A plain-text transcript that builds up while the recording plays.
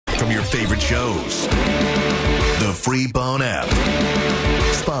from your favorite shows. The Free Bone app.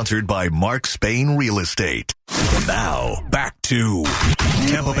 Sponsored by Mark Spain Real Estate. Now, back to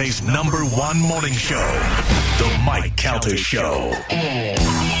Tampa Bay's #1 morning show, The Mike Calta Show.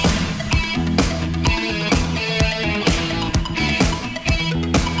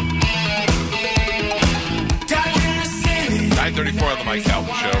 9:34 on the Mike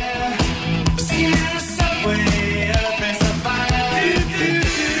Calta Show.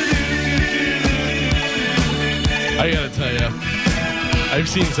 I gotta tell you, I've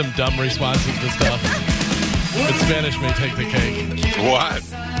seen some dumb responses to stuff, but Spanish may take the cake. What?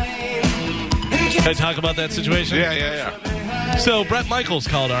 Can I talk about that situation? Yeah. So Bret Michaels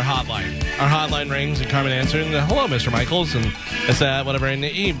called our hotline. Our hotline rings and Carmen answered, and hello, Mr. Michaels, and this, that, whatever. And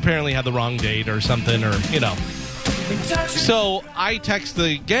he apparently had the wrong date or something, or, you know. So I text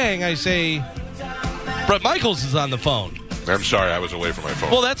the gang. I say, Bret Michaels is on the phone. I'm sorry, I was away from my phone.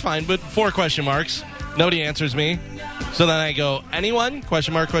 Well, that's fine, but 4 question marks. Nobody answers me. So then I go, anyone?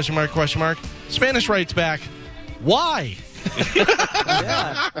 Question mark, question mark, question mark. Spanish writes back, why?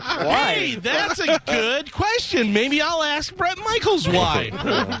 Yeah. Why? Hey, that's a good question. Maybe I'll ask Bret Michaels why.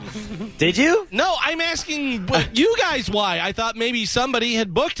 Did you? No, I'm asking you guys why. I thought maybe somebody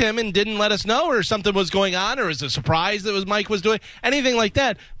had booked him and didn't let us know, or something was going on, or it was a surprise that Mike was doing, anything like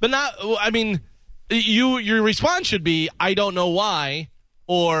that. But not, I mean, your response should be, I don't know why,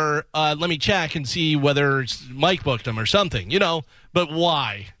 or let me check and see whether Mike booked him or something, you know. But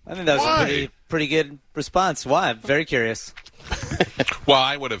why? I think that was a pretty good response. Why? I'm very curious. Well,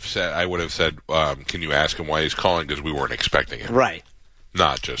 I would have said, can you ask him why he's calling? Because we weren't expecting him. Right.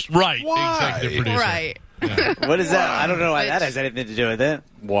 Not just right. Why? Executive producer. Right. Yeah. What is that? I don't know why that has anything to do with it.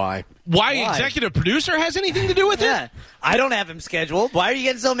 Why? Why executive producer has anything to do with Yeah. it? I don't have him scheduled. Why are you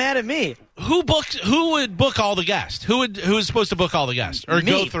getting so mad at me? Who would book all the guests? Who is supposed to book all the guests or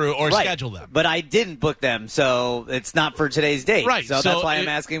Me. go through or Right. schedule them? But I didn't book them, so it's not for today's date. Right, So so that's why I'm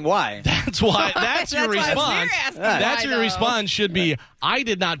asking why. That's why. That's your That's why response. we're asking That's why, your though. response should be, I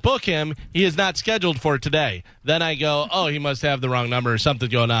did not book him. He is not scheduled for today. Then I go, oh, he must have the wrong number or something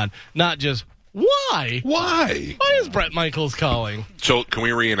going on. Not just, why? Why? Why is Bret Michaels calling? So can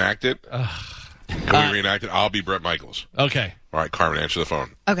we reenact it? Can we reenact it? I'll be Bret Michaels. Okay. All right, Carmen, answer the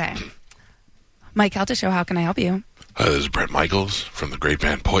phone. Okay. Mike Calta Show, how can I help you? This is Bret Michaels from the great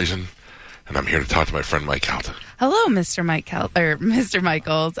band Poison, and I'm here to talk to my friend Mike Calta. Hello, Mr. Mr.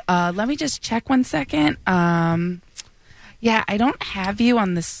 Michaels. Let me just check one second. Yeah, I don't have you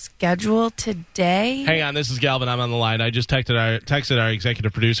on the schedule today. Hang on, this is Galvin. I'm on the line. I just texted our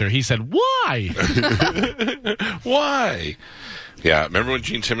executive producer. He said, why? Why? Yeah, remember when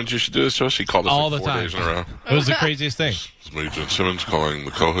Gene Simmons used to do this to us? He called us All like the 4 time. days in a row. It was the craziest thing. It's me, Gene Simmons, calling the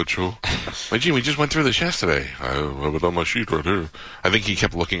Cohood Show. Like, Gene, we just went through this yesterday. I have it on my sheet right here. I think he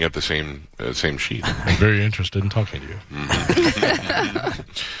kept looking at the same sheet. I'm very interested in talking to you.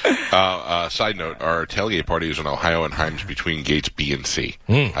 Side note, our tailgate party is in Ohio and Himes between gates B and C.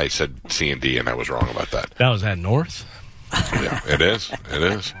 I said C and D, and I was wrong about that. That was at North? Yeah, it is. It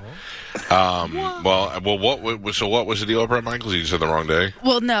is. What was the deal, Bret Michaels? You said the wrong day?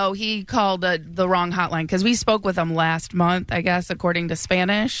 Well, no, he called the wrong hotline because we spoke with him last month, I guess, according to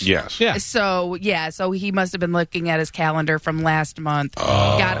Spanish. Yes. Yeah. So he must have been looking at his calendar from last month,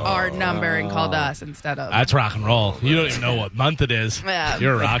 got our number, and called us instead of. That's rock and roll. You don't even know what month it is. Yeah.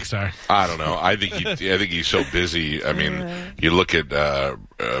 You're a rock star. I don't know. I think he's so busy. I mean, you look at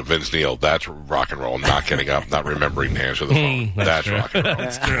Vince Neil. That's rock and roll. Not getting up, not remembering to answer the phone. That's true. rock and roll.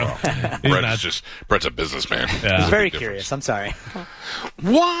 That's true. Brett's a businessman. Yeah. I was very Big curious. I'm sorry.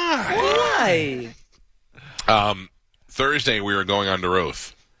 Why? Why? Thursday we were going under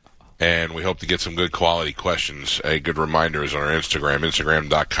oath, and we hope to get some good quality questions. A good reminder is on our Instagram,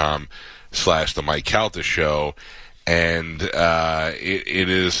 instagram.com/the Mike Calta Show. And it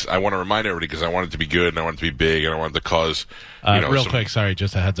is, I want to remind everybody because I want it to be good and I want it to be big and I want it to cause, real quick, sorry,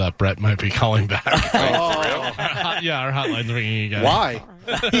 just a heads up. Brett might be calling back. Our hotline's ringing again. Why?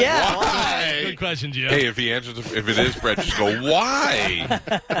 Yeah. Why? Good question, Gio. Hey, if he answers, if it is Brett, just go, why?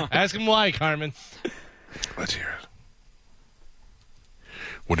 Ask him why, Carmen. Let's hear it.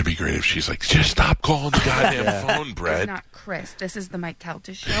 Wouldn't it be great if she's like, just stop calling the goddamn phone, It's Brett? not Chris. This is the Mike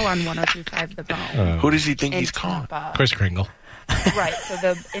Calta Show on 102.5 The Bone. Who does he think in he's calling? Tampa. Chris Kringle. Right, so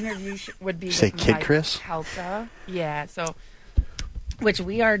the interview would be Say with Kid Mike Chris? Calta. Yeah, so which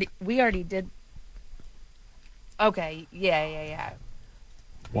we already did. Okay, yeah.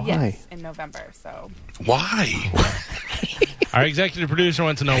 Why? Yes, in November. So Why? Our executive producer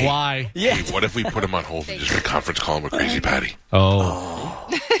wants to know why. Yeah. Hey, what if we put him on hold and just conference call him with Crazy Patty? Oh,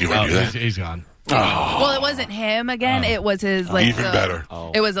 You want to do that? he's gone. Well, it wasn't him again. It was his Even better.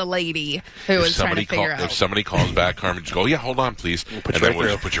 It was a lady who was trying to figure out. If somebody calls back, Carmen, just go, yeah, hold on, please. And then we'll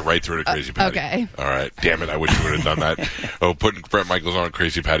just put you right through to Crazy Patty. Okay. All right. Damn it, I wish you would have done that. Putting Bret Michaels on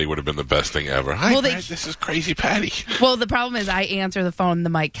Crazy Patty would have been the best thing ever. Hi, Bret, this is Crazy Patty. Well, the problem is I answer the phone, the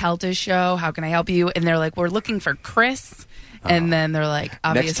Mike Calta show. How can I help you? And they're like, we're looking for Chris. And then they're like,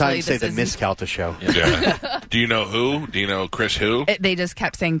 obviously, next time say the Miss Calta show. Yeah. Do you know who? Do you know Chris who? They just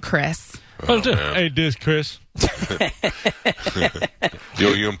kept saying Chris. Hey, this Chris.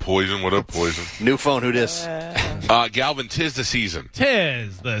 Yo, you and Poison. What up, Poison? New phone. Who dis? Galvin, 'tis the season.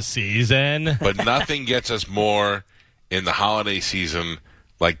 'Tis the season. But nothing gets us more in the holiday season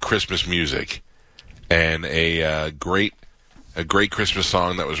like Christmas music. And a great Christmas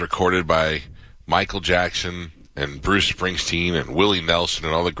song that was recorded by Michael Jackson and Bruce Springsteen and Willie Nelson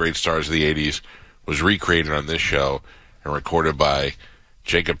and all the great stars of the 80s was recreated on this show and recorded by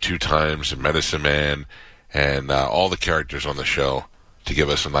Jacob Two Times and Medicine Man and all the characters on the show to give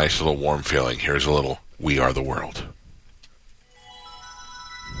us a nice little warm feeling. Here's a little We Are the World.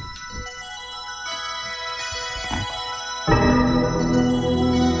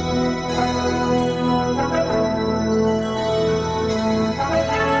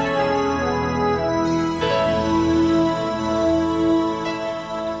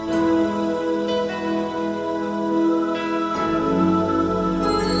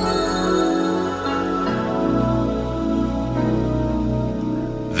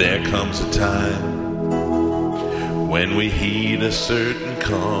 There comes a time when we heed a certain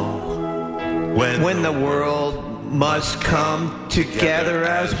call, when the world must come together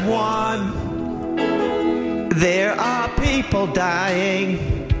as one. There are people dying,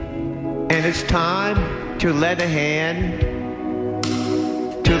 and it's time to lend a hand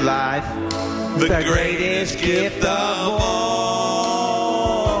to life, the greatest gift of all.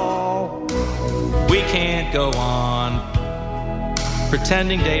 We can't go on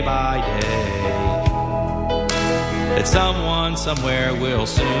pretending day by day that someone somewhere will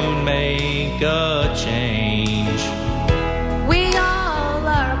soon make a change. We all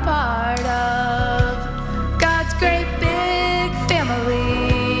are a part of God's great big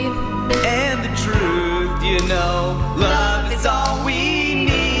family. And the truth, you know, love is all we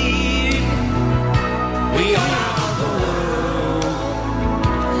need. We are the world.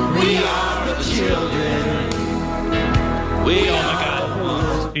 We are the children. We are the God.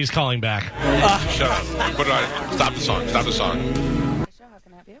 He's calling back. Shut up. Put it on. Stop the song. Stop the song. How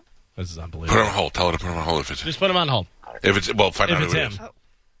can I help you? This is Put unbelievable. it on hold. Tell her to put it on hold if it's Just put him on hold. find If out it's who him. it is.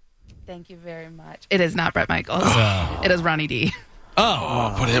 Thank you very much. It is not Bret Michaels. Oh. It is Ronnie D.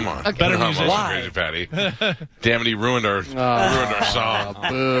 Oh, put him on. Okay. Better Put him musician. on, Crazy Patty. Damn it, he ruined our song. All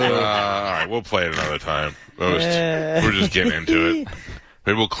right, we'll play it another time. We're just getting into it.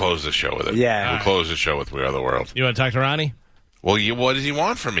 Maybe we'll close the show with it. Yeah. We'll close the show with We Are the World. You want to talk to Ronnie? Well, what does he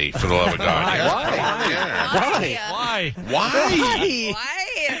want from me, for the love of God? Why? Why?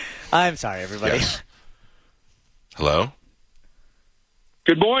 Why? I'm sorry, everybody. Yes. Hello?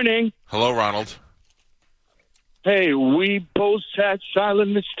 Good morning. Hello, Ronald. Hey, we both sat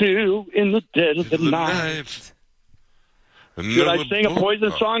silently still in the dead of the night. Should I sing a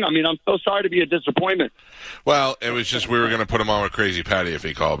Poison song? I mean, I'm so sorry to be a disappointment. Well, it was just we were going to put him on with Crazy Patty if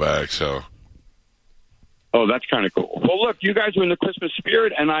he called back, so. Oh, that's kind of cool. Well, look, you guys are in the Christmas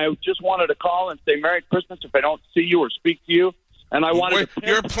spirit, and I just wanted to call and say Merry Christmas if I don't see you or speak to you. And I wanted to...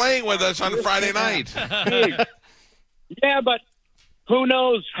 You're playing with us on Friday night. Yeah, but who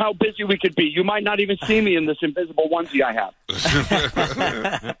knows how busy we could be. You might not even see me in this invisible onesie I have.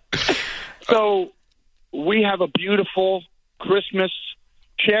 So we have a beautiful Christmas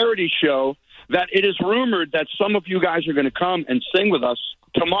charity show that it is rumored that some of you guys are going to come and sing with us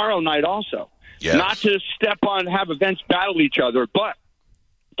tomorrow night also. Yes. Not to have events battle each other, but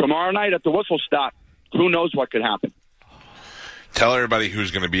tomorrow night at the Whistle Stop, who knows what could happen. Tell everybody who's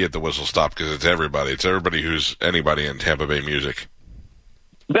going to be at the Whistle Stop, because it's everybody. It's everybody who's anybody in Tampa Bay music.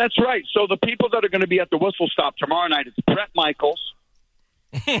 That's right. So the people that are going to be at the Whistle Stop tomorrow night, it's Bret Michaels.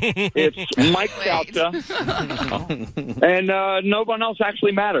 It's Mike Calta. And no one else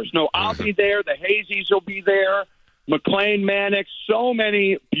actually matters. No, I'll be there. The Hazies will be there. McLean Mannix, so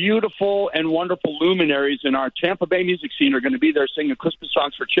many beautiful and wonderful luminaries in our Tampa Bay music scene are going to be there singing Christmas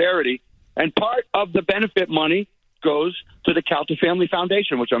songs for charity. And part of the benefit money goes to the Calta Family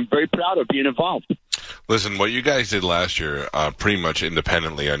Foundation, which I'm very proud of being involved. Listen, what you guys did last year, pretty much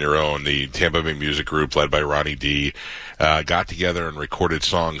independently on your own, the Tampa Bay Music Group led by Ronnie D, got together and recorded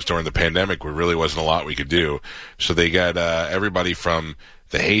songs during the pandemic where really wasn't a lot we could do. So they got everybody from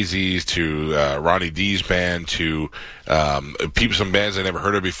the Hazies to Ronnie D's band to some bands I never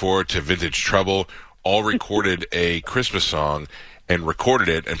heard of before to Vintage Trouble, all recorded a Christmas song and recorded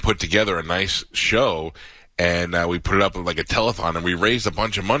it and put together a nice show. And we put it up like a telethon, and we raised a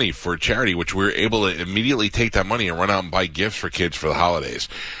bunch of money for charity, which we were able to immediately take that money and run out and buy gifts for kids for the holidays.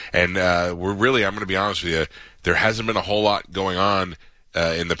 And I'm going to be honest with you, there hasn't been a whole lot going on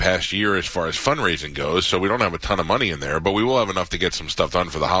in the past year as far as fundraising goes, so we don't have a ton of money in there, but we will have enough to get some stuff done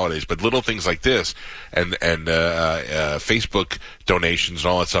for the holidays. But little things like this and Facebook donations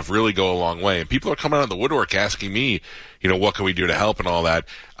and all that stuff really go a long way. And people are coming out of the woodwork asking me, what can we do to help and all that.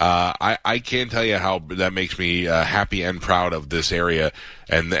 I can't tell you how that makes me happy and proud of this area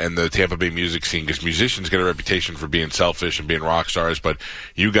and the Tampa Bay music scene, because musicians get a reputation for being selfish and being rock stars, but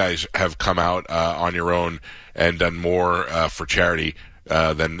you guys have come out on your own and done more for charity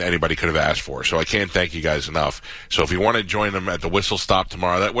than anybody could have asked for. So I can't thank you guys enough. So if you want to join them at the Whistle Stop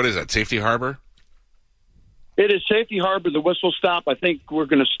tomorrow, what is that, Safety Harbor? It is Safety Harbor, the Whistle Stop. I think we're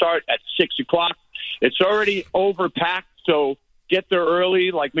going to start at 6 o'clock. It's already overpacked, so get there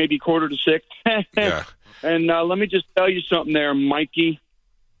early, like maybe 5:45. Yeah. And let me just tell you something there, Mikey.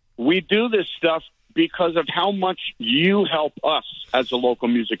 We do this stuff because of how much you help us as a local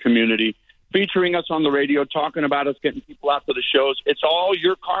music community, featuring us on the radio, talking about us, getting people out to the shows. It's all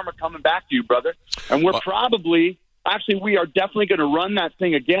your karma coming back to you, brother. And we are definitely going to run that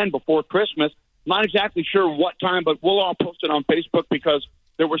thing again before Christmas. Not exactly sure what time, but we'll all post it on Facebook because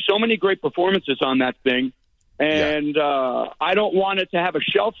there were so many great performances on that thing. And I don't want it to have a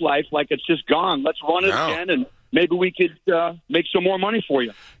shelf life like it's just gone. Let's run it again, and maybe we could make some more money for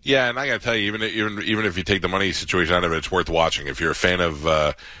you. Yeah, and I got to tell you, even if you take the money situation out of it, it's worth watching. If you're a fan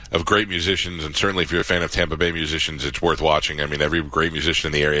of great musicians, and certainly if you're a fan of Tampa Bay musicians, it's worth watching. I mean, every great musician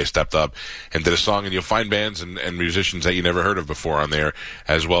in the area stepped up and did a song, and you'll find bands and musicians that you never heard of before on there,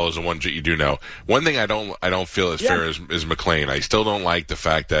 as well as the ones that you do know. One thing I don't feel as fair is McLean. I still don't like the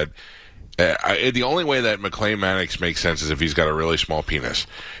fact that the only way that McLean Mannix makes sense is if he's got a really small penis,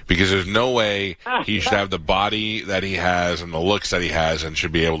 because there's no way he should have the body that he has and the looks that he has and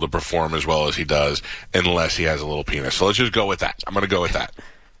should be able to perform as well as he does unless he has a little penis. So let's just go with that. I'm going to go with that.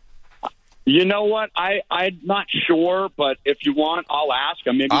 You know what? I'm not sure, but if you want, I'll ask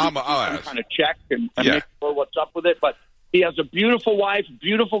him. Maybe I'll kind of check and make sure what's up with it. But he has a beautiful wife,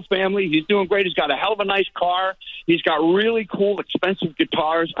 beautiful family. He's doing great. He's got a hell of a nice car. He's got really cool, expensive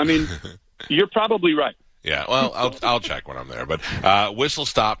guitars. I mean, you're probably right. Yeah, well, I'll check when I'm there. But Whistle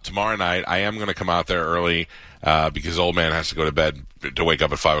Stop tomorrow night. I am going to come out there early because old man has to go to bed to wake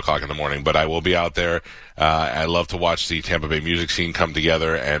up at 5 o'clock in the morning. But I will be out there. I love to watch the Tampa Bay music scene come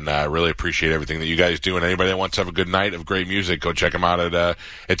together, and I really appreciate everything that you guys do. And anybody that wants to have a good night of great music, go check them out at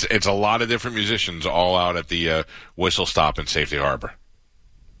it's a lot of different musicians all out at the Whistle Stop in Safety Harbor.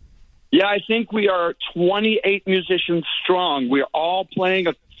 Yeah, I think we are 28 musicians strong. We're all playing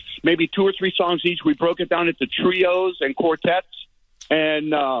maybe 2 or 3 songs each. We broke it down into trios and quartets,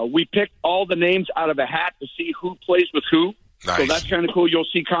 and we picked all the names out of a hat to see who plays with who. Nice. So that's kind of cool. You'll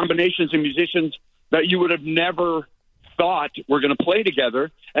see combinations of musicians that you would have never thought were going to play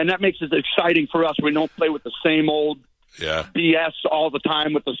together, and that makes it exciting for us. We don't play with the same old BS all the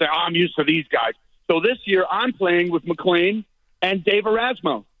time with the same, I'm used to these guys. So this year I'm playing with McLean and Dave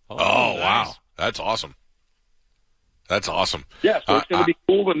Erasmo. Oh, wow. That's awesome. That's awesome. Yeah, so it's going to be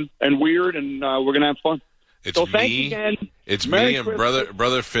cool and weird, and we're going to have fun. Thanks again. It's Merry me and Christmas.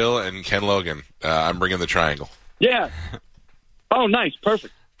 brother Phil and Ken Logan. I'm bringing the triangle. Yeah. Oh, nice.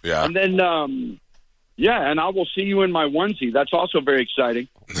 Perfect. Yeah. And then, and I will see you in my onesie. That's also very exciting.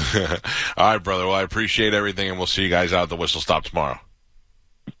 All right, brother. Well, I appreciate everything, and we'll see you guys out at the Whistle Stop tomorrow.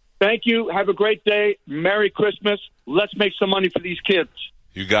 Thank you. Have a great day. Merry Christmas. Let's make some money for these kids.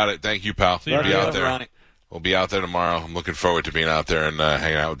 You got it. Thank you, pal. See you, We'll be out there. Ronnie. We'll be out there tomorrow. I'm looking forward to being out there and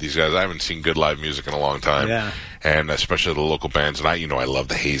hanging out with these guys. I haven't seen good live music in a long time, and especially the local bands. And I love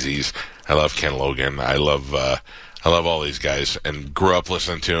the Hazies. I love Ken Logan. I love all these guys, and grew up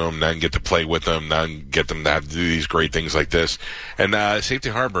listening to them. Now get to play with them. Now get them to have to do these great things like this. And Safety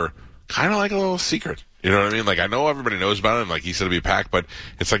Harbor, kind of like a little secret. You know what I mean? Like, I know everybody knows about it, and like he said, it'll be packed, but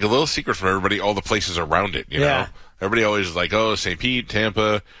it's like a little secret from everybody, all the places around it, you know? Everybody always is like, oh, St. Pete,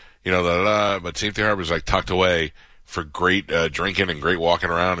 Tampa, but Safety Harbor is like tucked away for great drinking and great walking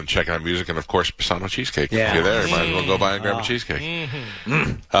around and checking out music, and of course Pisano cheesecake. If you're there, you might as well go by and grab a cheesecake.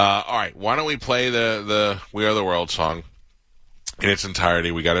 All right, why don't we play the We Are the World song? in its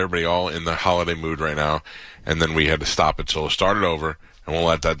entirety. We got everybody all in the holiday mood right now, and then we had to stop it. So we'll start it over, and we'll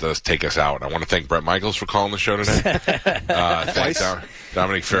let that take us out. I want to thank Bret Michaels for calling the show today. Thank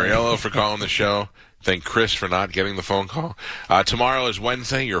Dominic Ferriello for calling the show. Thank Chris for not getting the phone call. Tomorrow is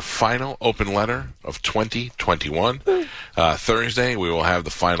Wednesday, your final open letter of 2021. Thursday, we will have the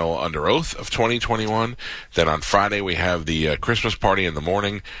final under oath of 2021. Then on Friday, we have the Christmas party in the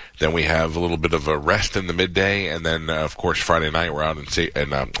morning. Then we have a little bit of a rest in the midday. And then, of course, Friday night, we're out in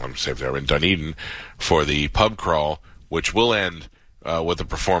Dunedin for the pub crawl, which will end with a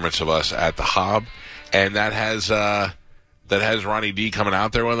performance of us at the Hob. And that has Ronnie D coming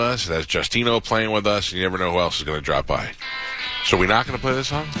out there with us. It has Justino playing with us. And you never know who else is going to drop by. So we're not going to play this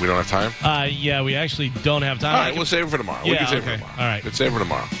song? We don't have time? Yeah, we actually don't have time. All right, we'll save it for tomorrow. We can save it for tomorrow. All right. Let's save it for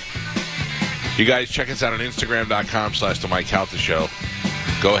tomorrow. You guys check us out on Instagram.com/The Mike Calta Show.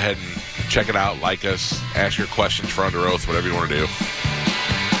 Go ahead and check it out. Like us. Ask your questions for Under Oath, whatever you want to do.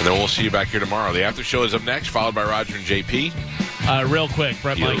 And then we'll see you back here tomorrow. The after show is up next, followed by Roger and JP. Real quick,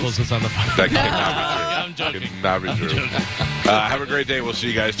 Bret Michaels is on the phone. That cannot I'm joking. Cannot be true. Have a great day. We'll see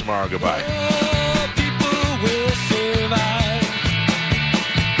you guys tomorrow. Goodbye. People will survive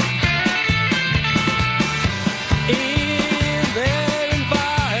in their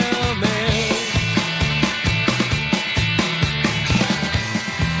environment.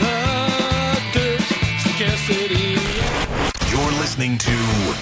 The scarcity. You're listening to